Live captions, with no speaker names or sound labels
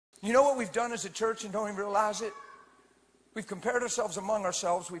You know what we've done as a church and don't even realize it? We've compared ourselves among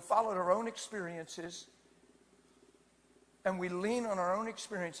ourselves. We've followed our own experiences. And we lean on our own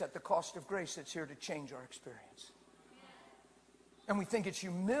experience at the cost of grace that's here to change our experience. And we think it's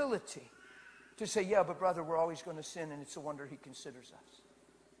humility to say, yeah, but brother, we're always going to sin, and it's a wonder he considers us.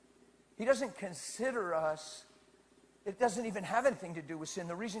 He doesn't consider us. It doesn't even have anything to do with sin.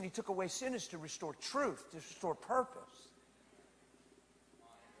 The reason he took away sin is to restore truth, to restore purpose.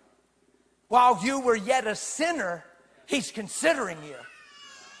 While you were yet a sinner, he's considering you.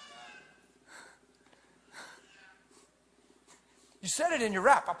 You said it in your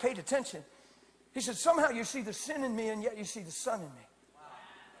rap. I paid attention. He said, somehow you see the sin in me, and yet you see the Son in me.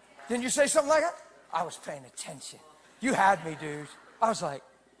 Didn't you say something like that? I was paying attention. You had me, dude. I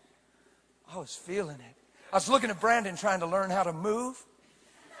was feeling it. I was looking at Brandon trying to learn how to move.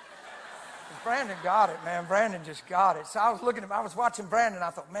 Brandon got it, man. Brandon just got it. So I was watching Brandon. I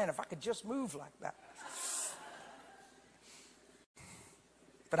thought, man, if I could just move like that.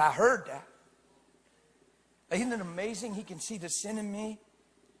 But I heard that. Isn't it amazing? He can see the sin in me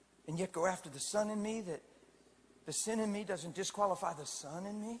and yet go after the Son in me, that the sin in me doesn't disqualify the Son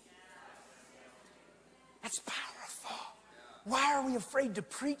in me. That's powerful. Why are we afraid to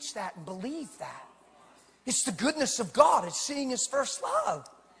preach that and believe that? It's the goodness of God. It's seeing his first love.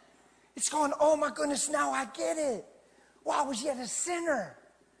 It's going, oh my goodness, now I get it. Well, I was yet a sinner.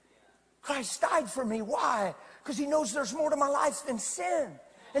 Christ died for me. Why? Because he knows there's more to my life than sin.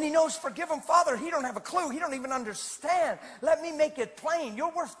 And he knows, forgive him, Father. He don't have a clue. He don't even understand. Let me make it plain.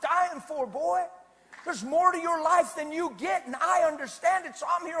 You're worth dying for, boy. There's more to your life than you get, and I understand it, so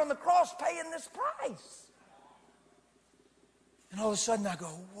I'm here on the cross paying this price. And all of a sudden I go,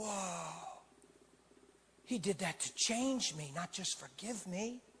 whoa. He did that to change me, not just forgive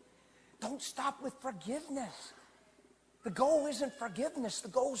me. Don't stop with forgiveness. The goal isn't forgiveness. The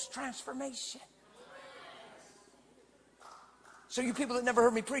goal is transformation. So you people that never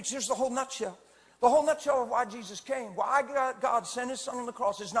heard me preach, here's the whole nutshell. The whole nutshell of why Jesus came, why God sent his Son on the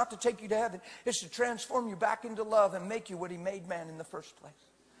cross, is not to take you to heaven. It's to transform you back into love and make you what he made man in the first place.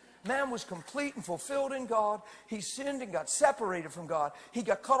 Man was complete and fulfilled in God. He sinned and got separated from God. He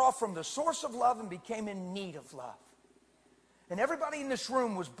got cut off from the source of love and became in need of love. And everybody in this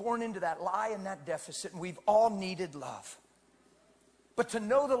room was born into that lie and that deficit, and we've all needed love. But to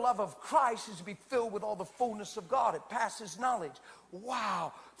know the love of Christ is to be filled with all the fullness of God. It passes knowledge.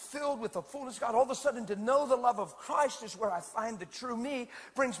 Wow, filled with the fullness of God. All of a sudden, to know the love of Christ is where I find the true me.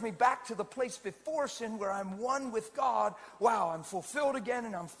 Brings me back to the place before sin where I'm one with God. Wow, I'm fulfilled again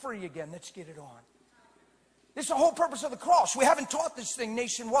and I'm free again. Let's get it on. This is the whole purpose of the cross. We haven't taught this thing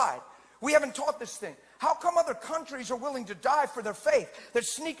nationwide. We haven't taught this thing. How come other countries are willing to die for their faith? They're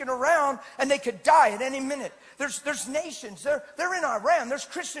sneaking around and they could die at any minute. There's nations. They're in Iran. There's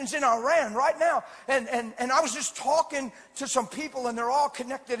Christians in Iran right now. And I was just talking to some people, and they're all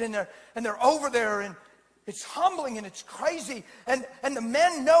connected, and they're over there, and it's humbling and it's crazy. And the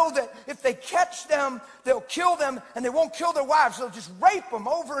men know that if they catch them, they'll kill them, and they won't kill their wives. They'll just rape them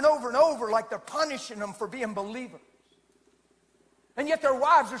over and over and over, like they're punishing them for being believers. And yet their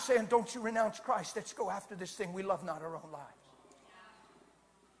wives are saying, don't you renounce Christ. Let's go after this thing. We love not our own lives.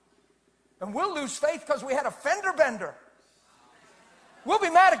 And we'll lose faith because we had a fender bender. We'll be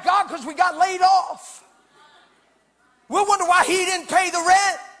mad at God because we got laid off. We'll wonder why he didn't pay the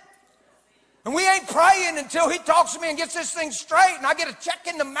rent. And we ain't praying until he talks to me and gets this thing straight, and I get a check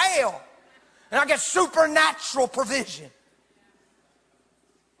in the mail. And I get supernatural provision.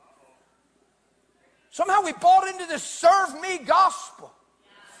 Somehow we bought into this serve me gospel.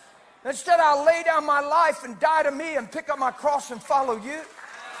 Instead, I'll lay down my life and die to me and pick up my cross and follow you.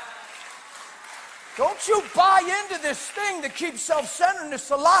 Don't you buy into this thing that keeps self-centeredness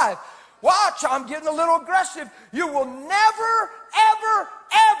alive. Watch, I'm getting a little aggressive. You will never, ever,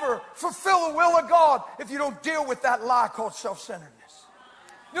 ever fulfill the will of God if you don't deal with that lie called self-centeredness.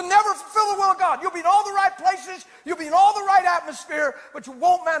 You'll never fulfill the will of God. You'll be in all the right places. You'll be in all the right atmosphere, but you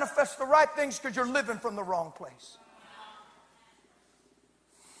won't manifest the right things because you're living from the wrong place.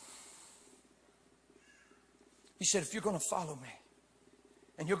 He said, if you're going to follow me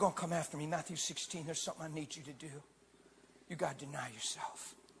and you're going to come after me, Matthew 16, there's something I need you to do. You got to deny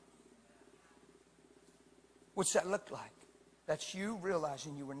yourself. What's that look like? That's you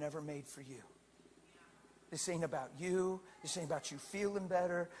realizing you were never made for you. This ain't about you. This ain't about you feeling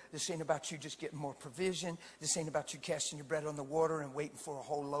better. This ain't about you just getting more provision. This ain't about you casting your bread on the water and waiting for a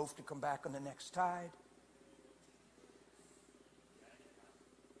whole loaf to come back on the next tide.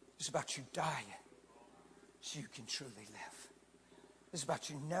 It's about you dying so you can truly live. It's about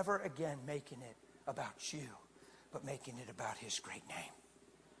you never again making it about you, but making it about his great name.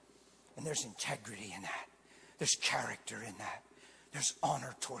 And there's integrity in that. There's character in that. There's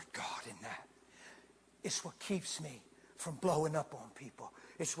honor toward God in that. It's what keeps me from blowing up on people.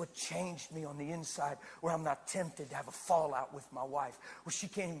 It's what changed me on the inside, where I'm not tempted to have a fallout with my wife, where she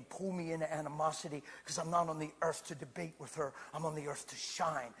can't even pull me into animosity, because I'm not on the earth to debate with her. I'm on the earth to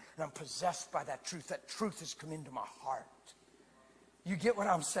shine. And I'm possessed by that truth. That truth has come into my heart. You get what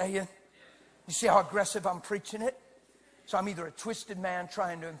I'm saying? You see how aggressive I'm preaching it? So I'm either a twisted man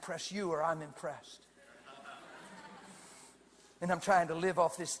trying to impress you, or I'm impressed. And I'm trying to live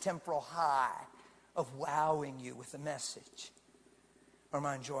off this temporal high of wowing you with a message. Or am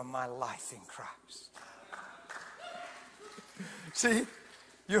I enjoying my life in Christ? See,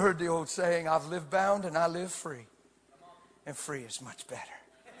 you heard the old saying, I've lived bound and I live free. And free is much better.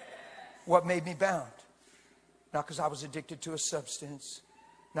 What made me bound? Not because I was addicted to a substance.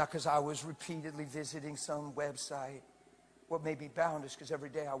 Not because I was repeatedly visiting some website. What made me bound is because every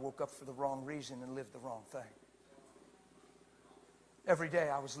day I woke up for the wrong reason and lived the wrong thing. Every day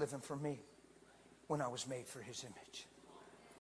I was living for me when I was made for His image.